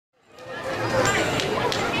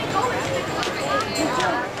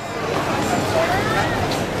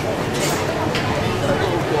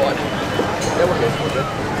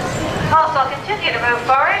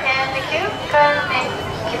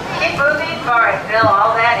I fill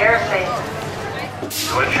all that air safe.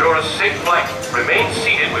 To ensure a safe flight, remain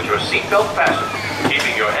seated with your seatbelt fastened,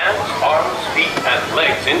 keeping your hands, arms, feet, and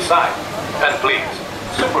legs inside. And please,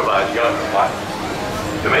 supervise younger pilots.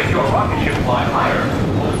 To make your rocket ship fly higher,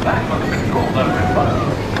 pull back on the control lever in front of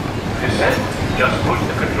you. Descent, just push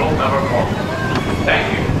the control lever forward. Thank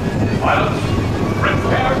you. Pilots,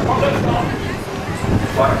 prepare for liftoff.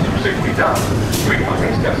 Para su seguridad,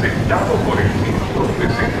 permanezca sentado por el cinturón de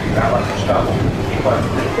seguridad ajustado y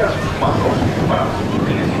mantenga sus manos, brazos,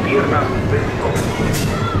 pies y piernas dentro del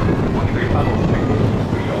cinturón. Muy bien a los pilotos.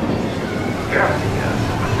 Gracias.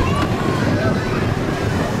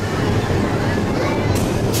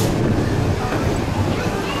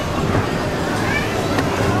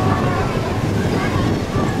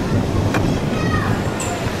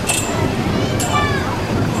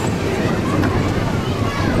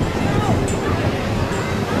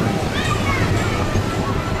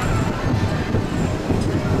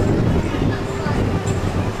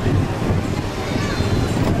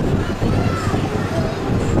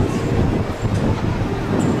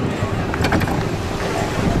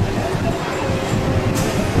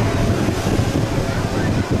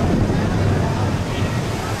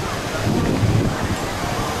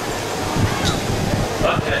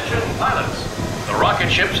 Rocket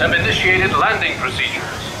ships have initiated landing procedures.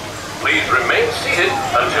 Please remain seated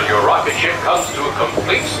until your rocket ship comes to a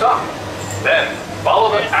complete stop. Then,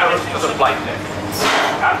 follow the arrows to the flight deck.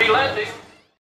 Happy landing!